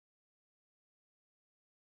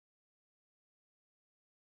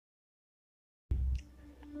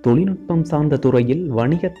தொழில்நுட்பம் சார்ந்த துறையில்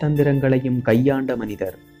வணிக தந்திரங்களையும் கையாண்ட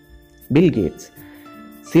மனிதர் பில் கேட்ஸ்.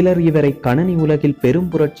 சிலர் இவரை கணனி உலகில் பெரும்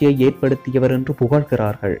புரட்சியை ஏற்படுத்தியவர் என்று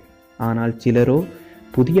புகழ்கிறார்கள். ஆனால் சிலரோ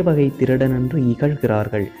புதிய வகை திருடன் என்று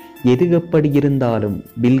இகழ்கிறார்கள். எது எப்படி இருந்தாலும்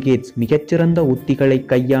பில் கேட்ஸ் மிகச்சிறந்த உத்திகளை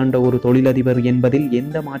கையாண்ட ஒரு தொழிலதிபர் என்பதில்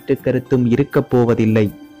எந்த மாற்று கருத்தும் இருக்கப் போவதில்லை.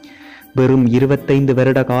 வெறும் 25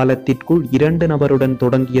 வருட காலத்திற்குள் 2 நபருடன்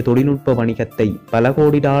தொடங்கிய தொழில்நுட்ப வணிகத்தை பல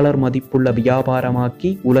கோடி டாலர் மதிப்புள்ள வியாபாரமாக்கி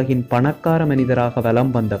உலகின் பணக்கார மனிதராக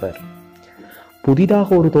வலம் வந்தவர். புதிதாக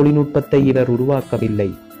ஒரு தொழில்நுட்பத்தை இவர் உருவாக்கவில்லை.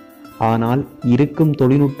 ஆனால் இருக்கும்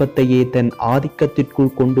தொழில்நுட்பத்தையே தன்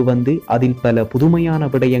ஆதிக்கத்திற்குள் கொண்டு வந்து அதில் பல புதுமையான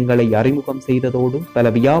விடயங்களை அறிமுகம் செய்ததோடு பல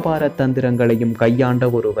வியாபார தந்திரங்களையும் கையாண்ட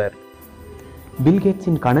ஒருவர். பில்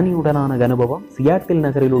கேட்ஸின் கணனியுடனான அனுபவம் சியாட்டில்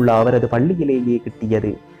நகரில் உள்ள அவரது பள்ளியிலேயே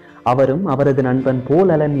கிட்டியது. அவரும் அவரது நண்பன்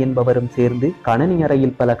போல் அலன் என்பவரும் சேர்ந்து கணனி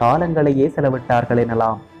அறையில் பல காலங்களையே செலவிட்டார்கள்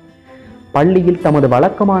எனலாம். பள்ளியில் தமது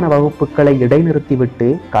வழக்கமான வகுப்புகளை இடைநிறுத்திவிட்டு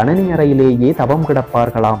கணனி அறையிலேயே தவம்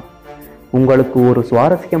கிடப்பார்களாம். உங்களுக்கு ஒரு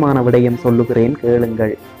சுவாரஸ்யமான விடயம் சொல்லுகிறேன்,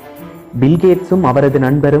 கேளுங்கள். பில் கேட்ஸும் அவரது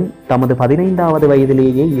நண்பரும் தமது 15வது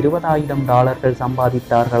வயதிலேயே $20,000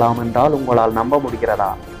 சம்பாதித்தார்களாம் என்றால் உங்களால் நம்ப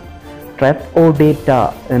முடிகிறதா? டேட்டா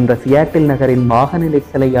என்ற சியாட்டில் நகரின் வாகன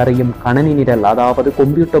நெரிசலை அறியும் கணனி நிரல், அதாவது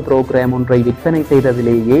கம்ப்யூட்டர் புரோகிராம் ஒன்றை விற்பனை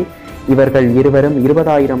செய்ததிலேயே இவர்கள் இருவரும்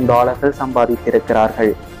 $20,000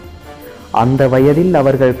 சம்பாதித்திருக்கிறார்கள். அந்த வயதில்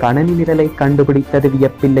அவர்கள் கணனி நிரலை கண்டுபிடித்தது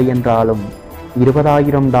வியப்பில்லை என்றாலும்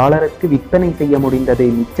 $20,000 விற்பனை செய்ய முடிந்தது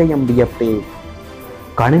நிச்சயம் வியப்பே.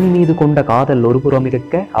 கணனி மீது கொண்ட காதல் ஒருபுறம்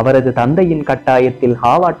இருக்க, அவரது தந்தையின் கட்டாயத்தில்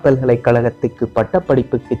ஹார்வர்ட் பல்கலைக்கழகத்துக்கு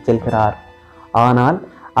பட்டப்படிப்புக்கு செல்கிறார். ஆனால்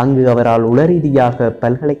அங்கு அவரால் உளரீதியாக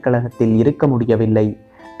பல்கலைக்கழகத்தில் இருக்க முடியவில்லை.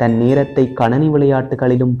 தன் நேரத்தை கணனி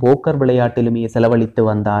விளையாட்டுகளிலும் போக்கர் விளையாட்டிலுமே செலவழித்து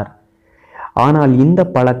வந்தார். ஆனால் இந்த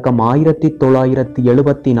பழக்கம்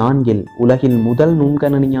 1974 உலகில் முதல்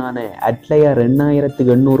நுண்கணனியான அட்லயர்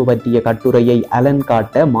 2800 பற்றிய கட்டுரையை அலன்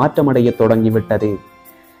காட்ட மாற்றமடைய தொடங்கிவிட்டது.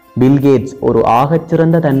 பில் கேட்ஸ் ஒரு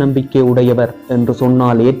ஆகச்சிறந்த தன்னம்பிக்கை உடையவர் என்று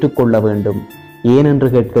சொன்னால் ஏற்றுக்கொள்ள வேண்டும். ஏனென்று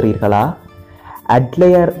கேட்கிறீர்களா?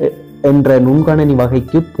 அட்லயர் என்ற நுண்கணனி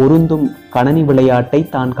வகைக்கு பொருந்தும் கணனி விளையாட்டை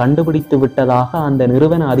தான் கண்டுபிடித்து விட்டதாக அந்த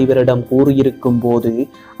நிறுவன அதிபரிடம் கூறியிருக்கும் போது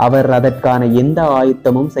அவர் அதற்கான எந்த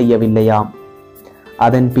ஆயத்தமும் செய்யவில்லையாம்.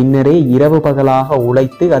 அதன் பின்னரே இரவு பகலாக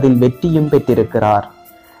உழைத்து அதில் வெற்றியும் பெற்றிருக்கிறார்.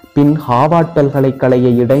 பின் ஹார்வர்ட்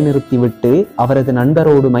பல்கலைக்கழகத்தை இடைநிறுத்திவிட்டு அவரது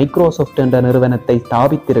நண்பரோடு மைக்ரோசாஃப்ட் என்ற நிறுவனத்தை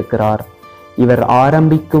ஸ்தாபித்திருக்கிறார். இவர்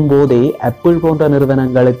ஆரம்பிக்கும் போதே ஆப்பிள் போன்ற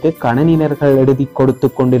நிறுவனங்களுக்கு கணனினர்கள் எழுதி கொடுத்து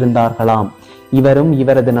கொண்டிருந்தார்களாம். இவரும்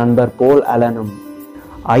இவரது நண்பர் போல் அலனும்.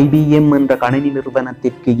 IBM என்ற கணனி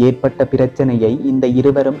நிறுவனத்திற்கு ஏற்பட்ட பிரச்சனையை இந்த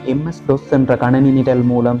இருவரும் MS-DOS என்ற கணனி நிரல்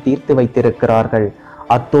மூலம் தீர்த்து வைத்திருக்கிறார்கள்.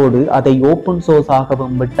 அத்தோடு அதை ஓப்பன் சோர்ஸ்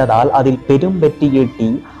ஆகவும் விட்டதால் அதில் பெரும் வெற்றி ஈட்டி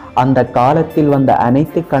அந்த காலத்தில் வந்த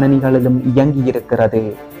அனைத்து கணனிகளிலும் இயங்கியிருக்கிறது.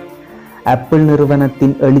 ஆப்பிள்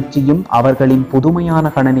நிறுவனத்தின் எழுச்சியும் அவர்களின் புதுமையான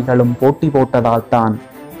கணனிகளும் போட்டி போட்டதால் தான்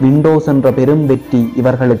விண்டோஸ் என்ற பெரும் வெற்றி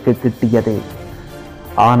இவர்களுக்கு கிட்டியது.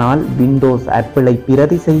 ஆனால் விண்டோஸ் ஆப்பிளை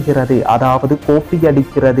பிரதி செய்கிறது, அதாவது கோப்பி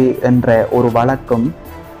அடிக்கிறது என்ற ஒரு வழக்கம்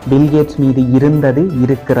பில் கேட்ஸ் மீது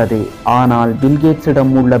இருக்கிறது. ஆனால் பில்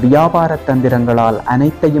கேட்ஸிடம் உள்ள வியாபார தந்திரங்களால்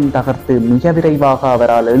அனைத்தையும் தகர்த்து மிக விரைவாக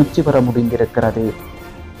அவரால் எழுச்சி பெற முடிந்திருக்கிறது.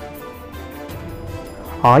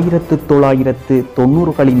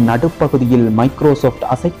 1990களின் நடுப்பகுதியில் மைக்ரோசாஃப்ட்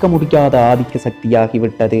அசைக்க முடியாத ஆதிக்க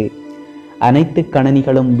சக்தியாகிவிட்டது. அனைத்து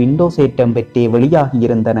கணனிகளும் விண்டோஸ் ஏற்றம் பெற்றே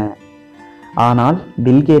வெளியாகியிருந்தன. ஆனால்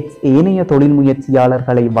பில் கேட்ஸ் ஏனைய தொழில்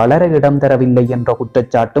முயற்சியாளர்களை வளர இடம் தரவில்லை என்ற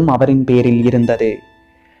குற்றச்சாட்டும் அவரின் பேரில் இருந்தது.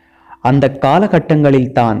 அந்த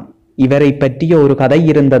காலகட்டங்களில் தான் இவரை பற்றிய ஒரு கதை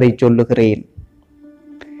இருந்ததை சொல்லுகிறேன்.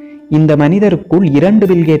 இந்த மனிதருக்குள்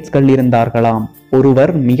 2 பில் கேட்ஸ்கள் இருந்தார்களாம்.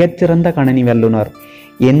 ஒருவர் மிகச்சிறந்த கணனி வல்லுனர்,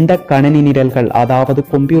 எந்த கணனி நிரல்கள் அதாவது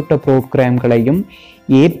கம்ப்யூட்டர் புரோகிராம்களையும்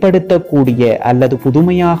ஏற்படுத்தக்கூடிய அல்லது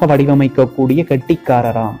புதுமையாக வடிவமைக்கக்கூடிய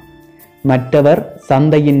கெட்டிக்காரராம். மற்றவர்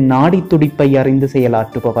சந்தையின் நாடி துடிப்பை அறிந்து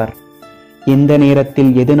செயலாற்றுபவர். எந்த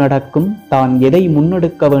நேரத்தில் எது நடக்கும், தான் எதை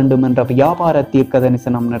முன்னெடுக்க வேண்டும் என்ற வியாபார தீர்க்க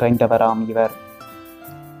தரிசனம் நிறைந்தவராம் இவர்.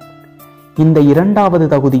 இந்த 2வது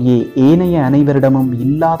தகுதியே ஏனைய அனைவரிடமும்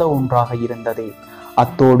இல்லாத ஒன்றாக இருந்தது.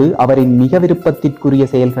 அத்தோடு அவரின் மிக விருப்பத்திற்குரிய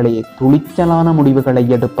செயல்களே துணிச்சலான முடிவுகளை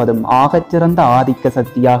எடுப்பதும் ஆகச்சிறந்த ஆதிக்க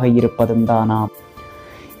சக்தியாக இருப்பதும் தானாம்.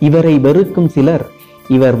 இவரை வெறுக்கும் சிலர்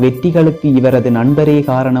இவர் வெற்றிகளுக்கு இவரது நண்பரே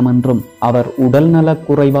காரணம் என்றும், அவர் உடல் நலக்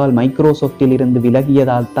குறைவால் மைக்ரோசாஃப்டில் இருந்து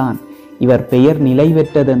விலகியதால் தான் இவர் பெயர் நிலை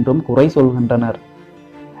பெற்றதென்றும் குறை சொல்கின்றனர்.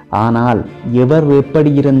 ஆனால் எவர்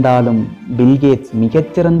எப்படி இருந்தாலும் பில் கேட்ஸ்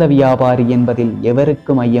மிகச்சிறந்த வியாபாரி என்பதில்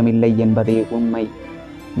எவருக்கும் ஐயமில்லை என்பதே உண்மை.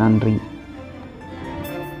 நன்றி.